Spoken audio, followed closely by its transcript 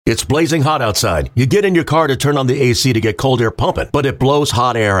It's blazing hot outside. You get in your car to turn on the AC to get cold air pumping, but it blows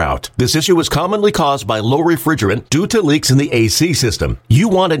hot air out. This issue is commonly caused by low refrigerant due to leaks in the AC system. You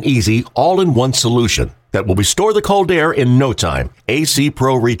want an easy, all-in-one solution that will restore the cold air in no time. AC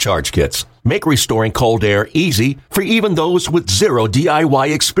Pro Recharge Kits make restoring cold air easy for even those with zero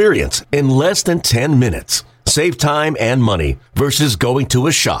DIY experience in less than 10 minutes. Save time and money versus going to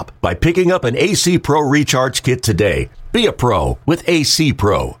a shop by picking up an AC Pro Recharge Kit today. Be a pro with AC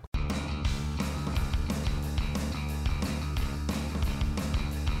Pro.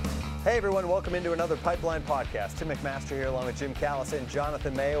 Hey everyone, welcome into another Pipeline Podcast. Tim McMaster here along with Jim Callis and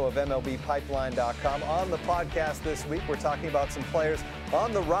Jonathan Mayo of MLBpipeline.com. On the podcast this week, we're talking about some players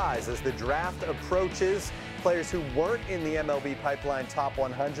on the rise as the draft approaches. Players who weren't in the MLB Pipeline Top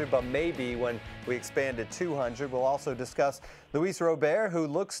 100, but maybe when we expand to 200. We'll also discuss Luis Robert, who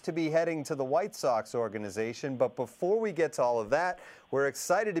looks to be heading to the White Sox organization. But before we get to all of that, we're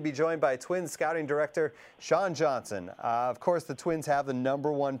excited to be joined by Twins scouting director Sean Johnson. Of course, the Twins have the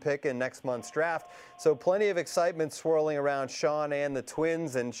 #1 pick in next month's draft, so plenty of excitement swirling around Sean and the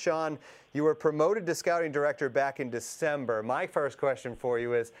Twins. And Sean, you were promoted to scouting director back in December. My first question for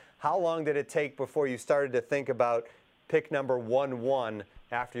you is, how long did it take before you started to think about pick number 1-1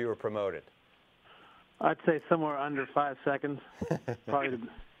 after you were promoted? I'd say somewhere under 5 seconds, probably,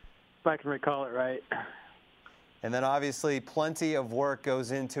 if I can recall it right. And then obviously plenty of work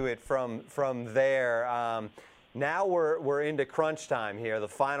goes into it from there. Now we're into crunch time here, the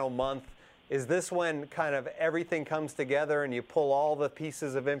final month. Is this when kind of everything comes together and you pull all the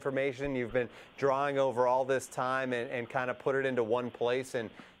pieces of information you've been drawing over all this time and kind of put it into one place and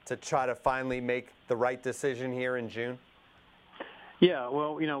to try to finally make the right decision here in June? Yeah,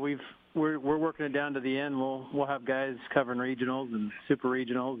 well, you know, we're working it down to the end. We'll have guys covering regionals and super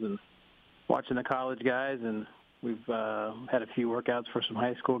regionals and watching the college guys, and we've had a few workouts for some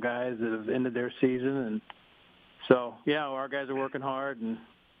high school guys that have ended their season. And so, yeah, our guys are working hard and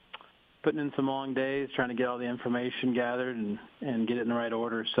putting in some long days, trying to get all the information gathered and get it in the right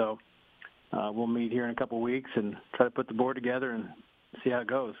order. So we'll meet here in a couple of weeks and try to put the board together and see how it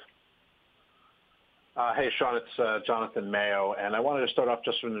goes. Hey, Sean, it's Jonathan Mayo, and I wanted to start off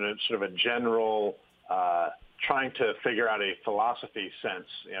just with sort of a general trying to figure out a philosophy sense.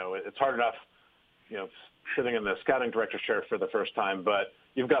 You know, it's hard enough, you know, sitting in the scouting director's chair for the first time, but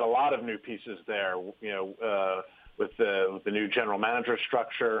you've got a lot of new pieces there, you know, with the new general manager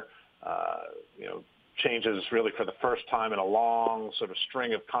structure, you know, changes really for the first time in a long sort of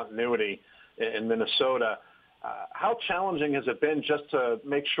string of continuity in Minnesota. How challenging has it been just to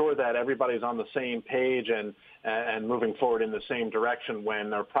make sure that everybody's on the same page and moving forward in the same direction when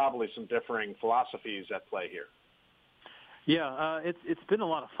there are probably some differing philosophies at play here? Yeah, it's been a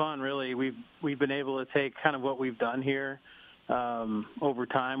lot of fun, really. We've been able to take kind of what we've done here over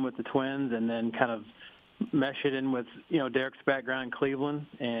time with the Twins and then kind of mesh it in with, you know, Derek's background in Cleveland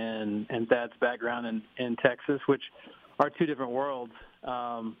and Thad's background in Texas, which are two different worlds.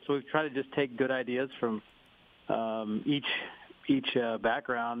 So we've tried to just take good ideas from each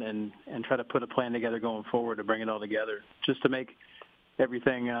background and try to put a plan together going forward to bring it all together, just to make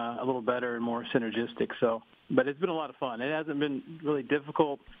everything a little better and more synergistic. So, but it's been a lot of fun. It hasn't been really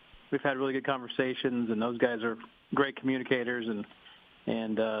difficult. We've had really good conversations, and those guys are great communicators, and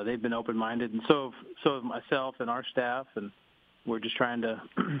they've been open-minded, and so have myself and our staff, and we're just trying to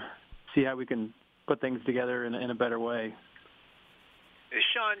see how we can put things together in a better way.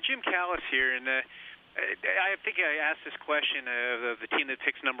 Sean, Jim Callis here, and I think I asked this question of the team that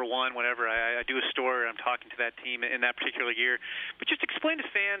picks #1 whenever I do a story or I'm talking to that team in that particular year. But just explain to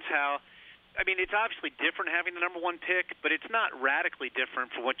fans how, I mean, it's obviously different having the #1 pick, but it's not radically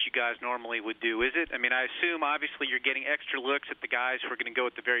different from what you guys normally would do, is it? I mean, I assume obviously you're getting extra looks at the guys who are going to go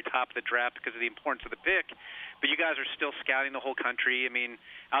at the very top of the draft because of the importance of the pick, but you guys are still scouting the whole country. I mean,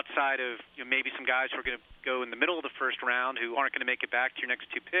 outside of, you know, maybe some guys who are going to go in the middle of the first round who aren't going to make it back to your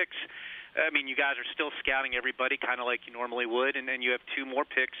next two picks, I mean, you guys are still scouting everybody kind of like you normally would, and then you have two more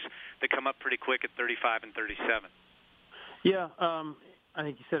picks that come up pretty quick at 35 and 37. Yeah, I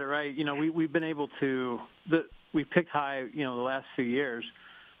think you said it right. You know, we've been able to we picked high, you know, the last few years,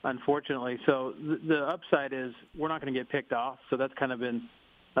 unfortunately. So the upside is we're not going to get picked off. So that's kind of been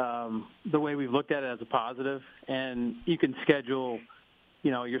the way we've looked at it as a positive. And you can schedule,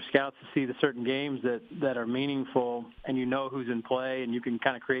 you know, your scouts to see the certain games that are meaningful, and you know who's in play, and you can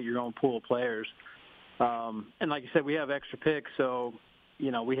kind of create your own pool of players. And like you said, we have extra picks, so,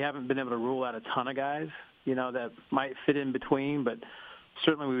 you know, we haven't been able to rule out a ton of guys, you know, that might fit in between, but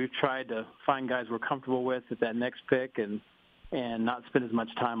certainly we've tried to find guys we're comfortable with at that next pick and not spend as much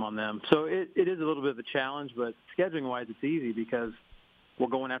time on them. So it is a little bit of a challenge, but scheduling-wise it's easy because we're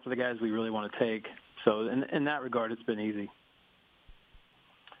going after the guys we really want to take. So in that regard, it's been easy.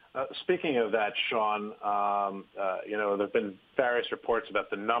 Speaking of that, Sean, there have been various reports about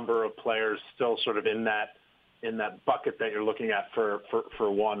the number of players still sort of in that bucket that you're looking at for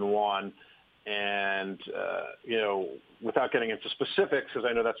 1-1. And, without getting into specifics, because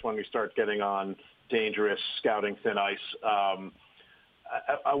I know that's when we start getting on dangerous scouting thin ice,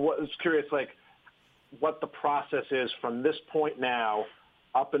 I was curious, what the process is from this point now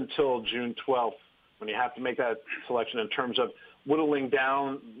up until June 12th, when you have to make that selection in terms of whittling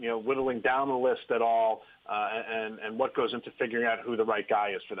down the list at all, and what goes into figuring out who the right guy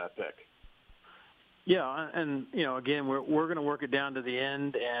is for that pick. Yeah, and again, we're going to work it down to the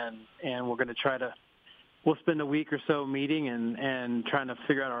end, and we're going to we'll spend a week or so meeting and trying to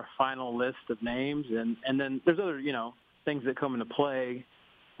figure out our final list of names, and then there's other things that come into play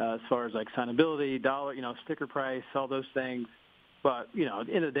as far as signability, dollar, sticker price, all those things. But at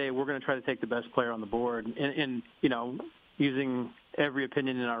the end of the day, we're going to try to take the best player on the board, and using every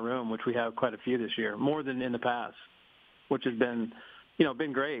opinion in our room, which we have quite a few this year, more than in the past, which has been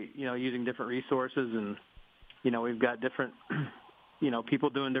great, using different resources. And, we've got different, people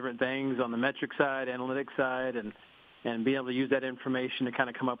doing different things on the metric side, analytics side, and being able to use that information to kind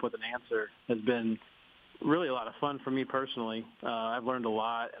of come up with an answer has been really a lot of fun for me personally. I've learned a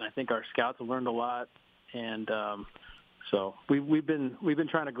lot, and I think our scouts have learned a lot. And so we've been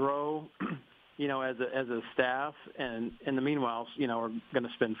trying to grow, as a staff, and in the meanwhile, we're going to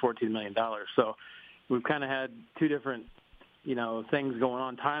spend $14 million. So we've kind of had two different, things going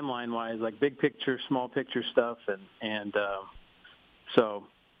on timeline-wise, like big picture, small picture stuff,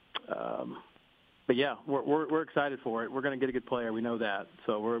 but yeah, we're excited for it. We're going to get a good player. We know that,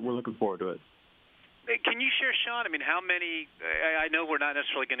 so we're looking forward to it. Can you share, Sean? I mean, how many? I know we're not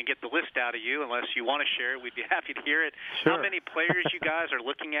necessarily going to get the list out of you unless you want to share it. We'd be happy to hear it. Sure. How many players you guys are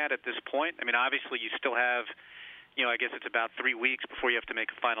looking at this point? I mean, obviously you still have, I guess it's about 3 weeks before you have to make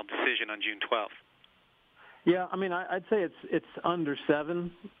a final decision on June 12th. Yeah, I mean, I'd say it's under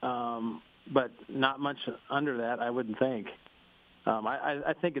 7, but not much under that, I wouldn't think.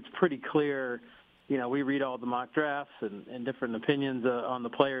 I think it's pretty clear. We read all the mock drafts and different opinions on the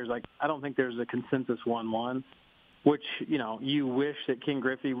players. I don't think there's a consensus 1-1, which, you wish that King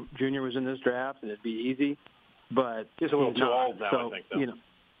Griffey Jr. was in this draft and it'd be easy, but he's a little too old now, so, I think,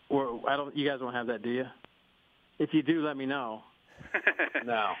 though. You guys don't have that, do you? If you do, let me know.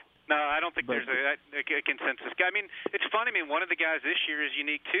 No, I don't think there's a consensus. I mean, it's funny. I mean, one of the guys this year is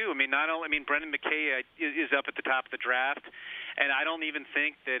unique too. I mean, Brendan McKay is up at the top of the draft, and I don't even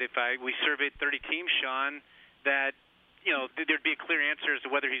think that if we surveyed 30 teams, Sean, that there'd be a clear answer as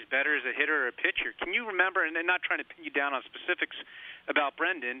to whether he's better as a hitter or a pitcher. Can you remember? And I'm not trying to pin you down on specifics about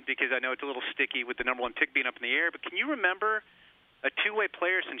Brendan because I know it's a little sticky with the number 1 pick being up in the air. But can you remember a two-way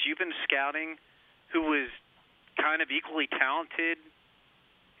player since you've been scouting who was kind of equally talented?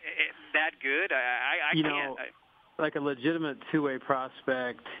 That good? I can't. Like a legitimate two-way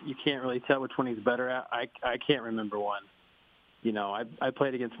prospect, you can't really tell which one he's better at. I can't remember one. I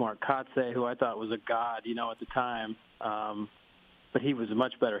played against Mark Kotze, who I thought was a god, at the time. But he was a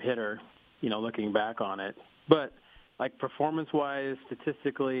much better hitter, looking back on it. But performance-wise,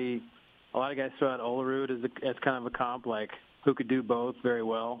 statistically, a lot of guys throw out Olerud as kind of a comp, who could do both very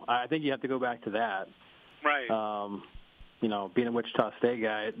well. I think you have to go back to that. Right. Being a Wichita State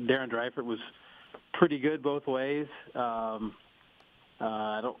guy, Darren Dreifert was pretty good both ways. I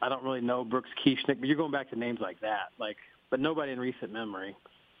don't really know Brooks Kieschnick, but you're going back to names like that, but nobody in recent memory.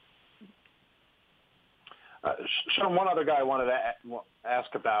 Sean, one other guy I wanted to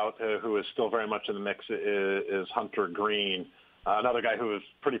ask about who is still very much in the mix is Hunter Green, another guy who is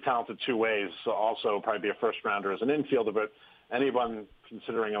pretty talented two ways, so also probably be a first-rounder as an infielder, but anyone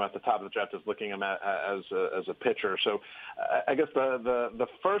considering him at the top of the draft is looking at him as a pitcher. So I guess the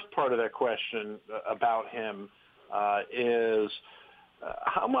first part of that question about him is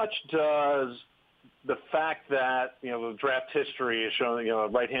how much does the fact that, the draft history is showing, a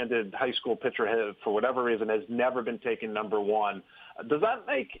right-handed high school pitcher for whatever reason has never been taken number 1, does that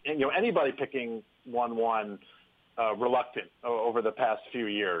make, anybody picking 1-1 reluctant over the past few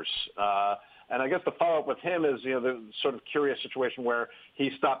years? And I guess the follow-up with him is, the sort of curious situation where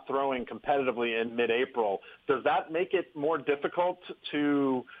he stopped throwing competitively in mid-April. Does that make it more difficult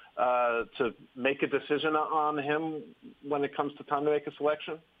to make a decision on him when it comes to time to make a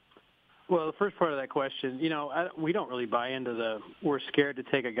selection? Well, the first part of that question, we don't really buy into we're scared to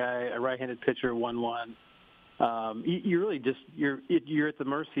take a right-handed pitcher 1-1. You really you're at the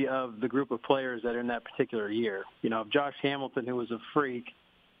mercy of the group of players that are in that particular year. If Josh Hamilton, who was a freak,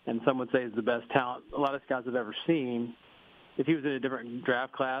 and some would say is the best talent a lot of scouts have ever seen, if he was in a different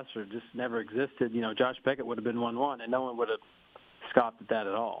draft class or just never existed, Josh Beckett would have been 1-1, and no one would have scoffed at that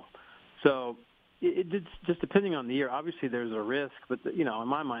at all. So it's just depending on the year. Obviously, there's a risk, but, in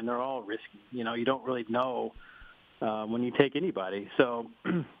my mind, they're all risky. You don't really know when you take anybody. So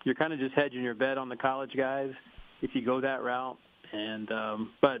you're kind of just hedging your bet on the college guys if you go that route. And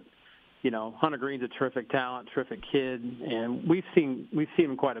but Hunter Green's a terrific talent, terrific kid, and we've seen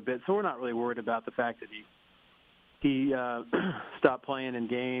him quite a bit. So we're not really worried about the fact that he stopped playing in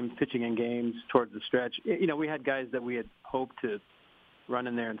games, pitching in games towards the stretch. We had guys that we had hoped to run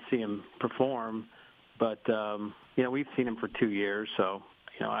in there and see him perform, but we've seen him for 2 years, so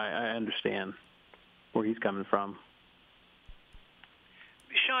I understand where he's coming from.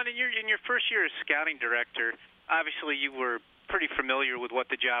 Sean, in your first year as scouting director, obviously you were pretty familiar with what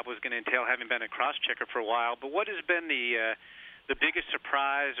the job was going to entail, having been a cross-checker for a while. But what has been the biggest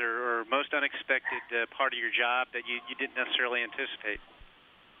surprise or most unexpected part of your job that you didn't necessarily anticipate?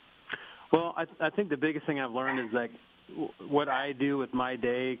 Well, I think the biggest thing I've learned is what I do with my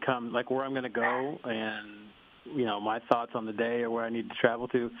day comes, where I'm going to go and, my thoughts on the day or where I need to travel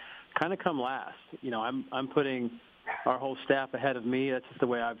to kind of come last. I'm putting our whole staff ahead of me. That's just the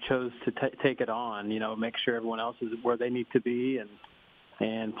way I've chose to take it on, make sure everyone else is where they need to be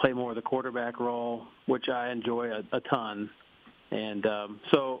and play more of the quarterback role, which I enjoy a ton. And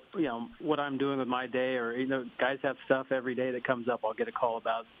so, what I'm doing with my day, or, guys have stuff every day that comes up. I'll get a call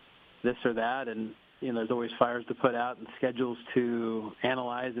about this or that, and, there's always fires to put out and schedules to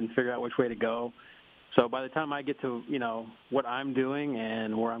analyze and figure out which way to go. So by the time I get to, what I'm doing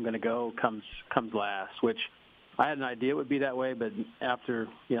and where I'm going to go comes last, which I had an idea it would be that way, but after,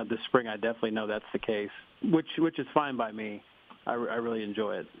 this spring, I definitely know that's the case, which is fine by me. I really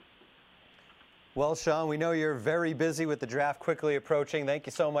enjoy it. Well, Sean, we know you're very busy with the draft quickly approaching. Thank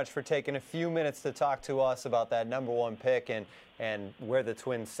you so much for taking a few minutes to talk to us about that number 1 pick and where the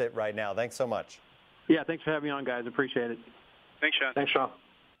Twins sit right now. Thanks so much. Yeah, thanks for having me on, guys. Appreciate it. Thanks, Sean. Thanks, Sean.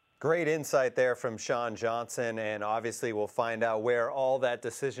 Great insight there from Sean Johnson, and obviously we'll find out where all that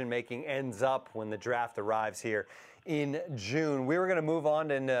decision-making ends up when the draft arrives here in June. We were going to move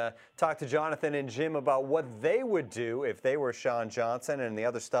on and talk to Jonathan and Jim about what they would do if they were Sean Johnson and the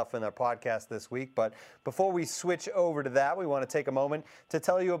other stuff in their podcast this week. But before we switch over to that, we want to take a moment to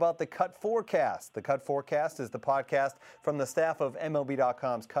tell you about the Cut Forecast. The Cut Forecast is the podcast from the staff of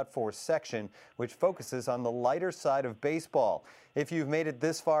MLB.com's Cut 4 section, which focuses on the lighter side of baseball. If you've made it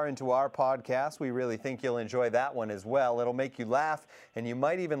this far into our podcast, we really think you'll enjoy that one as well. It'll make you laugh, and you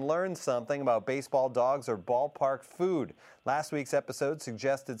might even learn something about baseball dogs or ballpark food. Last week's episode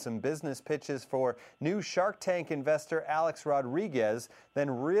suggested some business pitches for new Shark Tank investor Alex Rodriguez, then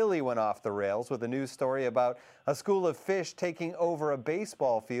really went off the rails with a news story about a school of fish taking over a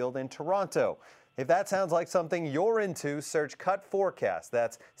baseball field in Toronto. If that sounds like something you're into, search Cut Forecast.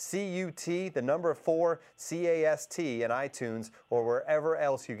 That's C-U-T, the number 4, C-A-S-T in iTunes or wherever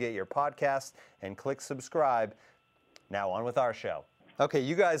else you get your podcasts, and click subscribe. Now on with our show. Okay,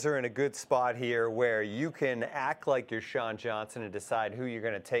 you guys are in a good spot here where you can act like you're Sean Johnson and decide who you're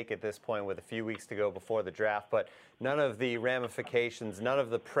going to take at this point with a few weeks to go before the draft, but none of the ramifications, none of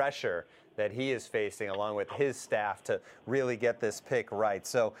the pressure that he is facing along with his staff to really get this pick right.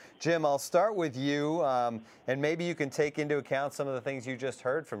 So, Jim, I'll start with you, and maybe you can take into account some of the things you just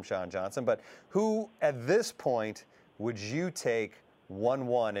heard from Sean Johnson, but who at this point would you take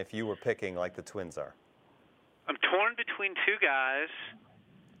 1-1 if you were picking like the Twins are? I'm torn between two guys.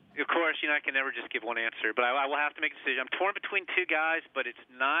 Of course, I can never just give one answer, but I will have to make a decision. I'm torn between two guys, but it's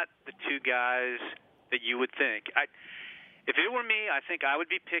not the two guys that you would think. If it were me, I think I would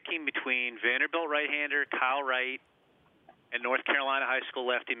be picking between Vanderbilt right-hander Kyle Wright and North Carolina high school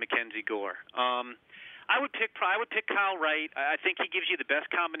lefty Mackenzie Gore. I would pick Kyle Wright. I think he gives you the best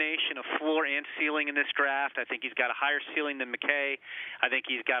combination of floor and ceiling in this draft. I think he's got a higher ceiling than McKay. I think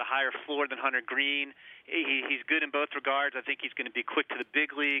he's got a higher floor than Hunter Green. He's good in both regards. I think he's going to be quick to the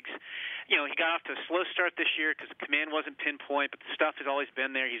big leagues. He got off to a slow start this year because the command wasn't pinpoint, but the stuff has always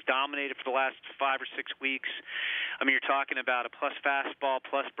been there. He's dominated for the last 5 or 6 weeks. I mean, you're talking about a plus fastball,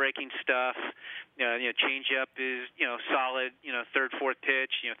 plus breaking stuff. Changeup is, solid, third, fourth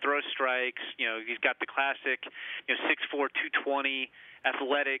pitch, throw strikes. He's got the classic, 6'4", 220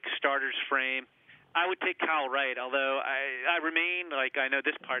 athletic starter's frame. I would take Kyle Wright, although I remain, I know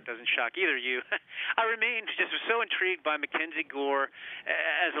this part doesn't shock either of you, I remain just so intrigued by Mackenzie Gore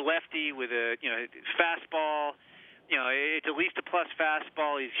as a lefty with a fastball. It's at least a plus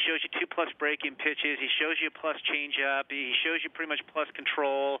fastball. He shows you 2+ breaking pitches. He shows you a plus changeup. He shows you pretty much plus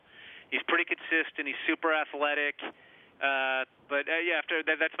control. He's pretty consistent. He's super athletic. After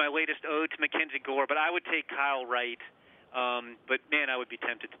that, that's my latest ode to Mackenzie Gore. But I would take Kyle Wright But, man, I would be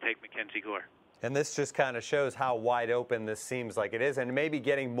tempted to take Mackenzie Gore. And this just kind of shows how wide open this seems like it is, and maybe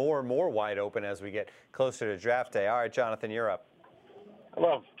getting more and more wide open as we get closer to draft day. All right, Jonathan, you're up. I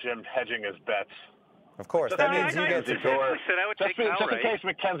love Jim hedging his bets. Of course. That means you get to Gore. I would take Kyle Wright. Just in case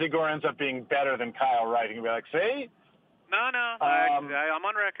Mackenzie Gore ends up being better than Kyle Wright, you can be like, see? No. I'm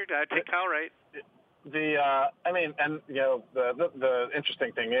on record. I'd take Kyle Wright. The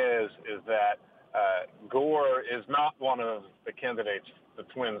interesting thing is that Gore is not one of the candidates the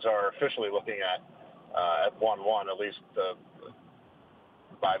Twins are officially looking at 1-1, at least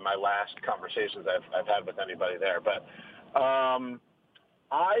by my last conversations I've had with anybody there. But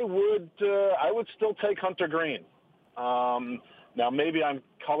I would still take Hunter Greene. Now maybe I'm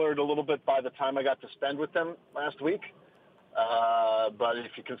colored a little bit by the time I got to spend with them last week. But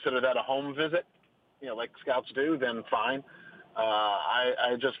if you consider that a home visit, like scouts do, then fine.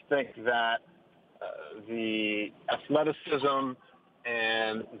 I just think that the athleticism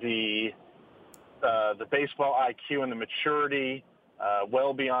and the baseball IQ and the maturity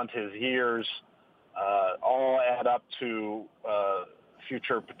well beyond his years all add up to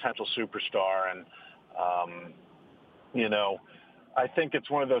future potential superstar. And, I think it's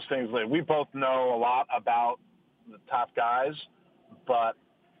one of those things that we both know a lot about the top guys, but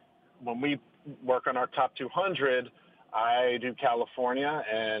when we work on our top 200, I do California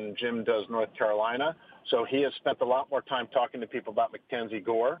and Jim does North Carolina. So he has spent a lot more time talking to people about Mackenzie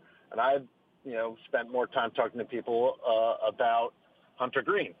Gore, and I've, spent more time talking to people about Hunter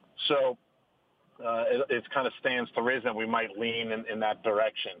Greene. So it kind of stands to reason that we might lean in that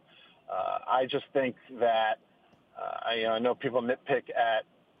direction. I just think that I know people nitpick at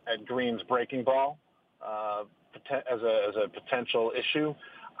Greene's breaking ball as a potential issue.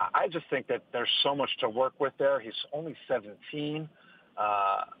 I just think that there's so much to work with there. He's only 17,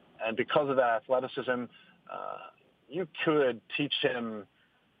 and because of that athleticism, you could teach him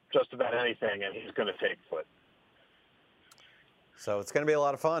just about anything, and he's going to take foot. So it's going to be a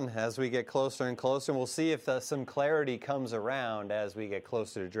lot of fun as we get closer and closer, and we'll see if some clarity comes around as we get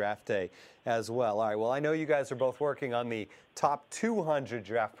closer to draft day as well. All right, well, I know you guys are both working on the top 200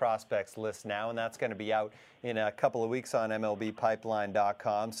 draft prospects list now, and that's going to be out in a couple of weeks on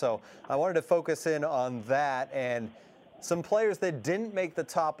MLBpipeline.com. So I wanted to focus in on that and some players that didn't make the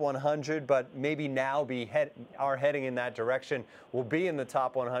top 100, but maybe now are heading in that direction, will be in the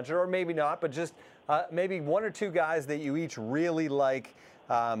top 100, or maybe not, but just maybe one or two guys that you each really like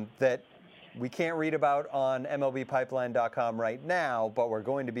that we can't read about on MLBpipeline.com right now, but we're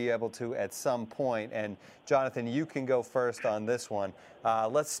going to be able to at some point. And Jonathan, you can go first on this one.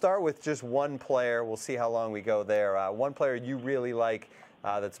 Let's start with just one player. We'll see how long we go there. One player you really like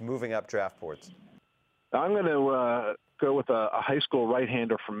that's moving up draft boards. I'm going to go with a high school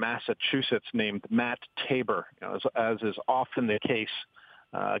right-hander from Massachusetts named Matt Tabor. As is often the case,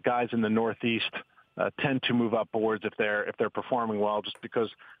 guys in the Northeast tend to move up boards if they're performing well, just because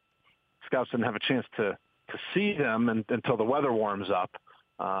scouts didn't have a chance to see them until the weather warms up,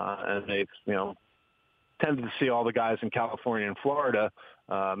 and they've tended to see all the guys in California and Florida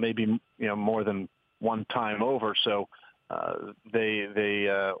maybe more than one time over. So they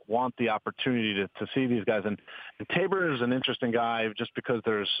want the opportunity to see these guys. And Tabor is an interesting guy just because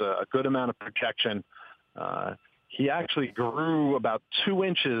there's a good amount of projection. He actually grew about 2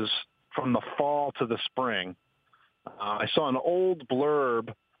 inches from the fall to the spring. I saw an old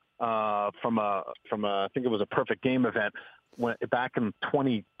blurb from I think it was a Perfect Game event back in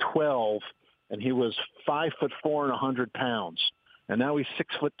 2012, and he was 5'4" and 100 pounds, and now he's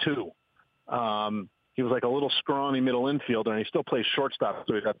 6'2". He was like a little scrawny middle infielder, and he still plays shortstop,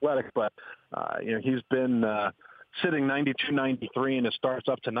 so he's athletic. But he's been sitting 92, 93, and it starts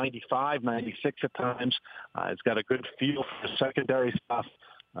up to 95, 96 at times. He's got a good feel for the secondary stuff.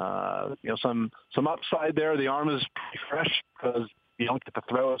 Some upside there. The arm is pretty fresh because you don't get to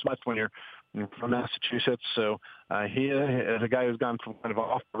throw as much when you're from Massachusetts. So he is a guy who's gone from kind of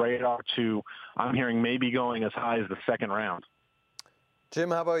off the radar to, I'm hearing, maybe going as high as the second round.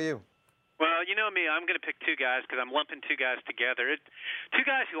 Jim, how about you? Well, you know me, I'm going to pick two guys because I'm lumping two guys together. Two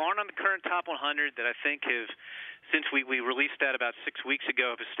guys who aren't on the current top 100 that I think have, since we released that about 6 weeks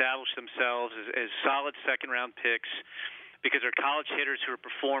ago, have established themselves as solid second-round picks because they're college hitters who are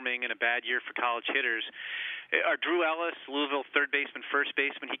performing in a bad year for college hitters. Are Drew Ellis, Louisville third baseman, first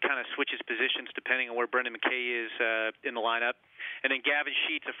baseman. He kind of switches positions depending on where Brendan McKay is in the lineup. And then Gavin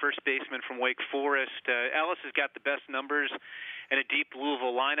Sheets, a first baseman from Wake Forest. Ellis has got the best numbers in a deep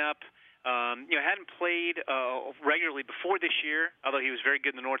Louisville lineup. Hadn't played regularly before this year, although he was very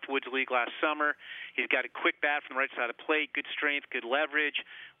good in the Northwoods League last summer. He's got a quick bat from the right side of the plate, good strength, good leverage,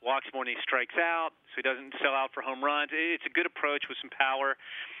 walks more than he strikes out, so he doesn't sell out for home runs. It's a good approach with some power.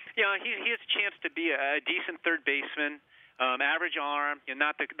 He has a chance to be a decent third baseman. Average arm,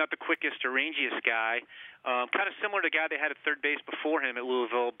 not the quickest or rangiest guy. Kind of similar to the guy they had at third base before him at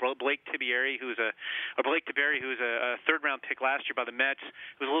Louisville, Blake Tiberi, who was a third-round pick last year by the Mets,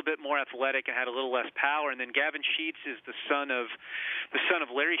 who was a little bit more athletic and had a little less power. And then Gavin Sheets is the son of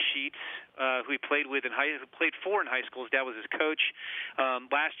Larry Sheets, who he played for in high school. His dad was his coach.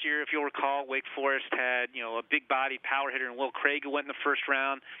 Last year, if you'll recall, Wake Forest had a big-body power hitter in Will Craig who went in the first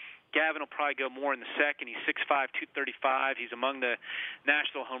round. Gavin will probably go more in the second. He's 6'5", 235. He's among the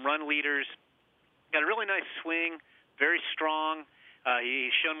national home run leaders. Got a really nice swing, very strong.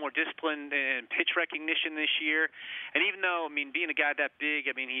 He's shown more discipline and pitch recognition this year. And even though, being a guy that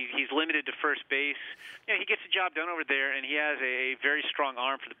big, he's limited to first base, he gets the job done over there, and he has a very strong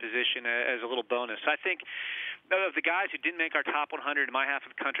arm for the position as a little bonus. So I think of the guys who didn't make our top 100 in my half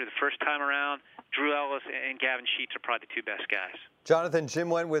of the country the first time around, Drew Ellis and Gavin Sheets are probably the two best guys. Jonathan, Jim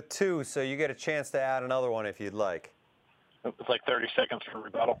went with 2, so you get a chance to add another one if you'd like. It's like 30 seconds for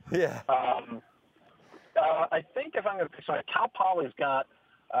rebuttal. Yeah. I think if I'm going to pick somebody, Cal Poly's got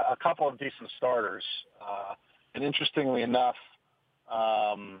a couple of decent starters. And interestingly enough,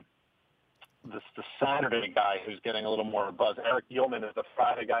 the Saturday guy who's getting a little more buzz, Eric Ullman, is the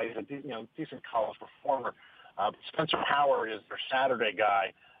Friday guy. He's a decent college performer. Spencer Howard is their Saturday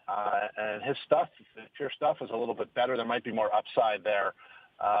guy. And his stuff, pure stuff, is a little bit better. There might be more upside there,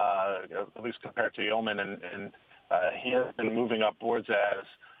 at least compared to Ullman. And he has been moving up boards as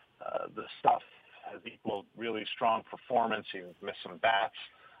the stuff has equaled really strong performance. He missed some bats.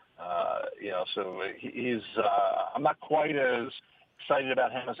 So he's I'm not quite as excited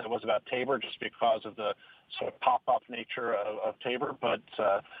about him as I was about Tabor, just because of the sort of pop-up nature of Tabor. But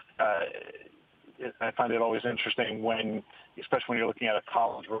I find it always interesting especially when you're looking at a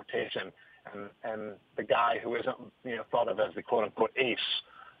college rotation, and the guy who isn't thought of as the quote-unquote ace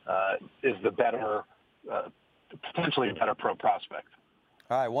is the better, potentially better pro prospect.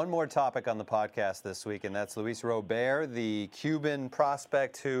 All right, one more topic on the podcast this week, and that's Luis Robert, the Cuban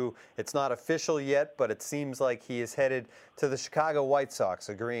prospect who, it's not official yet, but it seems like he is headed to the Chicago White Sox,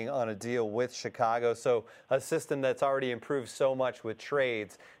 agreeing on a deal with Chicago. So a system that's already improved so much with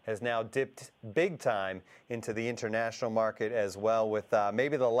trades has now dipped big time into the international market as well, with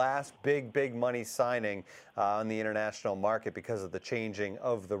maybe the last big money signing on the international market because of the changing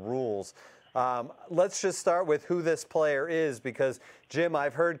of the rules. Let's just start with who this player is, because, Jim,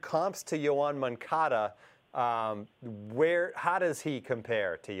 I've heard comps to Yoan Moncada. How does he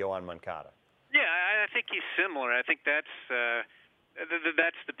compare to Yoan Moncada? Yeah, I think he's similar. I think that's the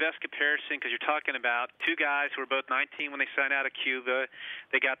best comparison, because you're talking about two guys who were both 19 when they signed out of Cuba.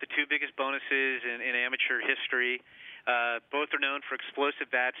 They got the two biggest bonuses in amateur history. Both are known for explosive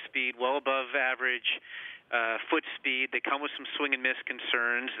bat speed, well above average foot speed. They come with some swing and miss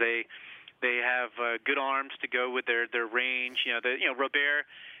concerns. They have good arms to go with their range. Robert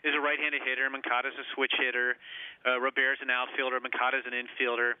is a right-handed hitter. Moncada's a switch hitter. Robert's an outfielder. Moncada's an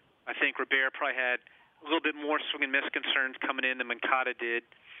infielder. I think Robert probably had a little bit more swing and miss concerns coming in than Moncada did.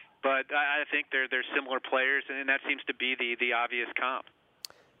 But I think they're similar players, and that seems to be the obvious comp.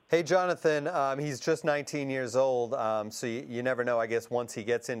 Hey, Jonathan, he's just 19 years old, so you never know, I guess, once he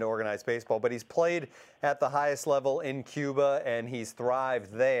gets into organized baseball. But he's played at the highest level in Cuba, and he's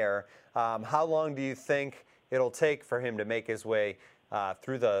thrived there. How long do you think it'll take for him to make his way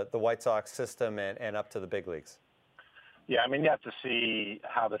through the White Sox system and up to the big leagues? Yeah, you have to see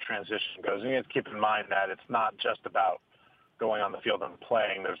how the transition goes. And you have to keep in mind that it's not just about going on the field and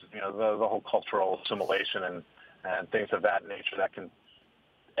playing. There's the whole cultural assimilation and things of that nature that can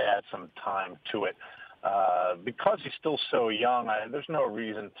add some time to it. Because he's still so young, there's no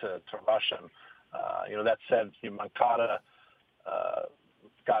reason to rush him. That said, Moncada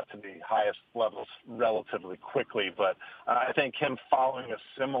got to the highest levels relatively quickly, but I think him following a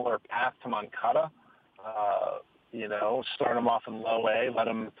similar path to Moncada, start him off in low A, let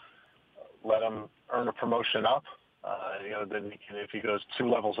him earn a promotion up. Then if he goes 2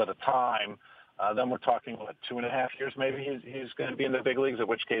 levels at a time, then we're talking, 2.5 years maybe he's going to be in the big leagues, at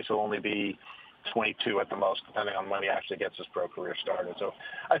which case he'll only be 22 at the most, depending on when he actually gets his pro career started. So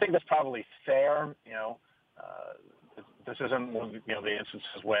I think that's probably fair. This isn't the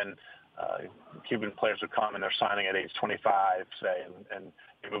instances when Cuban players would come and they're signing at age 25, say, and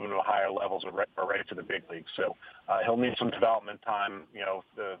they move into higher levels or right to the big leagues. So he'll need some development time,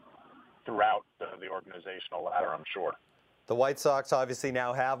 throughout the organizational ladder, I'm sure. The White Sox obviously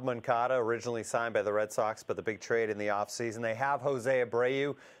now have Moncada, originally signed by the Red Sox, but the big trade in the offseason. They have Jose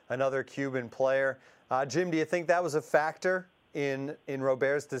Abreu, another Cuban player. Jim, do you think that was a factor in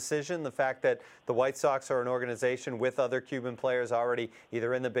Robert's decision, the fact that the White Sox are an organization with other Cuban players already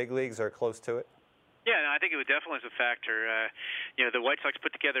either in the big leagues or close to it? Yeah, no, I think it definitely was a factor. The White Sox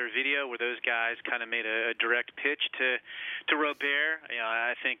put together a video where those guys kind of made a direct pitch to Robert.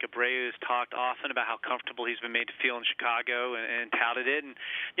 I think Abreu has talked often about how comfortable he's been made to feel in Chicago and touted it. And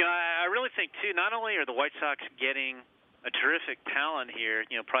I really think too, not only are the White Sox getting a terrific talent here,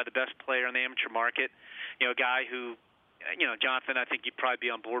 probably the best player in the amateur market, a guy who, Jonathan, I think you'd probably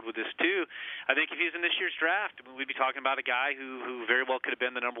be on board with this too. I think if he was in this year's draft, we'd be talking about a guy who very well could have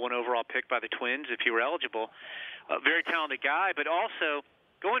been the #1 overall pick by the Twins if he were eligible. A very talented guy, but also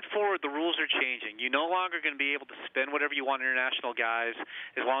going forward, the rules are changing. You're no longer going to be able to spend whatever you want on international guys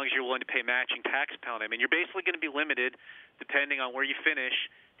as long as you're willing to pay matching tax penalty. I mean, you're basically going to be limited, depending on where you finish,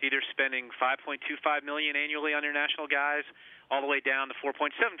 to either spending $5.25 million annually on international guys, all the way down to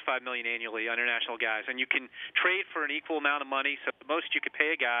 $4.75 million annually on international guys. And you can trade for an equal amount of money, so the most you could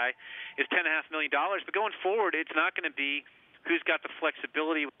pay a guy is $10.5 million. But going forward, it's not going to be who's got the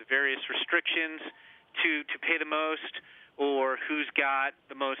flexibility with the various restrictions to pay the most, or who's got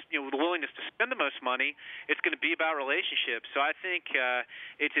the most, the willingness to spend the most money. It's going to be about relationships. So I think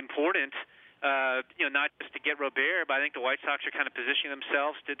it's important, not just to get Robert, but I think the White Sox are kind of positioning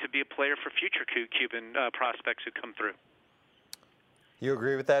themselves to be a player for future Cuban prospects who come through. You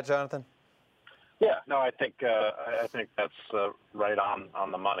agree with that, Jonathan? Yeah, no, I think that's right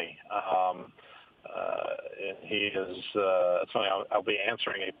on the money. He is. It's funny. I'll be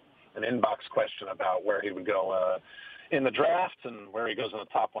answering an inbox question about where he would go in the draft and where he goes in the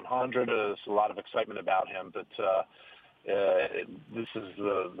top 100. There's a lot of excitement about him, but this is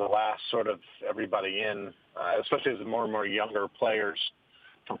the last sort of everybody in, especially as more and more younger players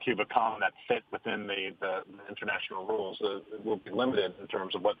from Cuba come that fit within the international rules. It will be limited in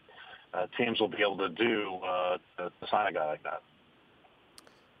terms of what teams will be able to do to sign a guy like that.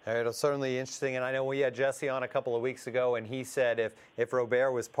 It'll certainly be interesting, and I know we had Jesse on a couple of weeks ago, and he said if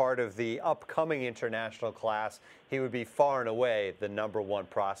Robert was part of the upcoming international class, he would be far and away the #1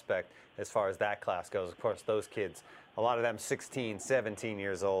 prospect as far as that class goes. Of course, those kids, a lot of them 16, 17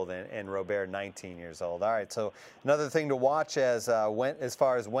 years old, and Robert 19 years old. All right, so another thing to watch as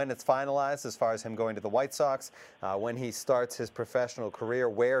far as when it's finalized, as far as him going to the White Sox, when he starts his professional career,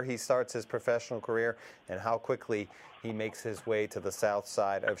 where he starts his professional career, and how quickly he makes his way to the south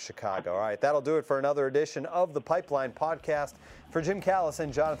side of Chicago. All right, that'll do it for another edition of the Pipeline Podcast. For Jim Callis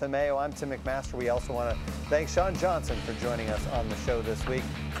and Jonathan Mayo, I'm Tim McMaster. We also want to thank Sean Johnson for joining us on the show this week.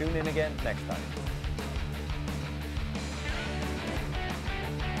 Tune in again next time.